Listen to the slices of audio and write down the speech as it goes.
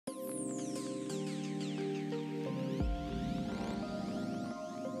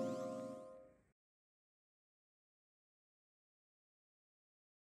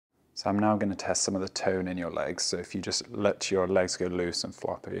So I'm now going to test some of the tone in your legs. So if you just let your legs go loose and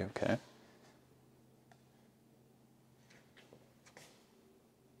floppy, okay?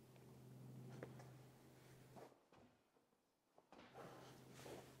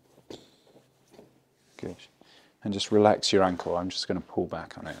 Good. And just relax your ankle. I'm just going to pull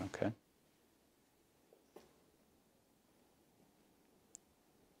back on it, okay?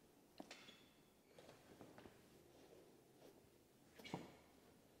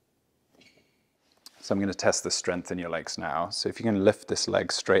 So I'm going to test the strength in your legs now. So if you can lift this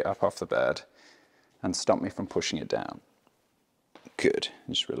leg straight up off the bed and stop me from pushing it down. Good.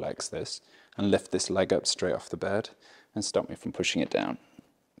 Just relax this and lift this leg up straight off the bed and stop me from pushing it down.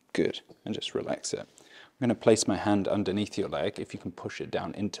 Good. And just relax it. I'm going to place my hand underneath your leg. If you can push it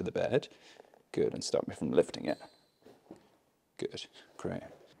down into the bed. Good. And stop me from lifting it. Good. Great.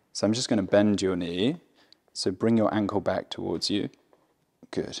 So I'm just going to bend your knee. So bring your ankle back towards you.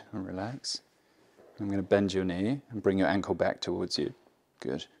 Good. And relax. I'm going to bend your knee and bring your ankle back towards you.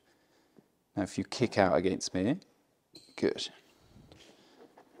 Good. Now if you kick out against me, good.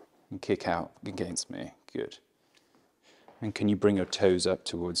 And kick out against me, good. And can you bring your toes up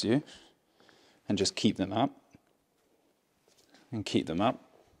towards you and just keep them up? And keep them up.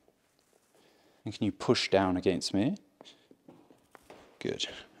 And can you push down against me? Good.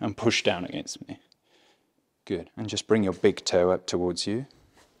 And push down against me. Good. And just bring your big toe up towards you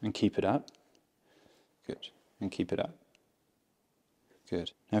and keep it up. Good. And keep it up.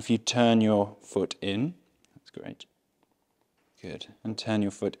 Good. Now if you turn your foot in, that's great. Good. And turn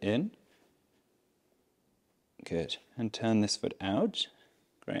your foot in. Good. And turn this foot out.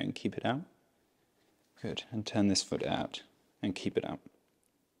 Great. And keep it out. Good. And turn this foot out and keep it out.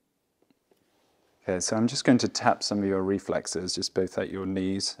 Okay, so I'm just going to tap some of your reflexes, just both at your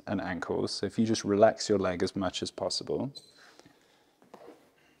knees and ankles. So if you just relax your leg as much as possible.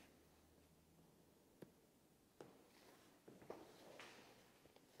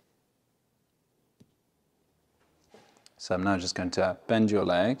 So I'm now just going to bend your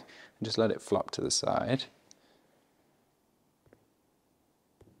leg and just let it flop to the side.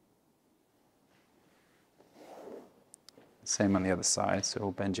 Same on the other side, so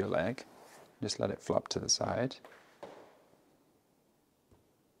we'll bend your leg. Just let it flop to the side.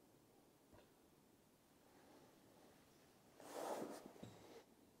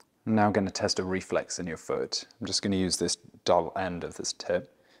 I'm now going to test a reflex in your foot. I'm just going to use this dull end of this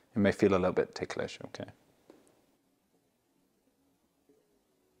tip. It may feel a little bit ticklish, okay?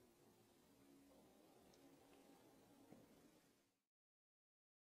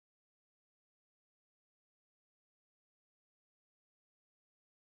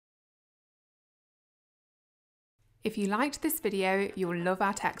 If you liked this video, you'll love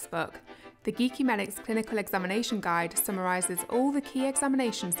our textbook. The Geeky Medics Clinical Examination Guide summarises all the key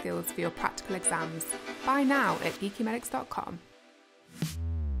examination skills for your practical exams. Buy now at geekymedics.com.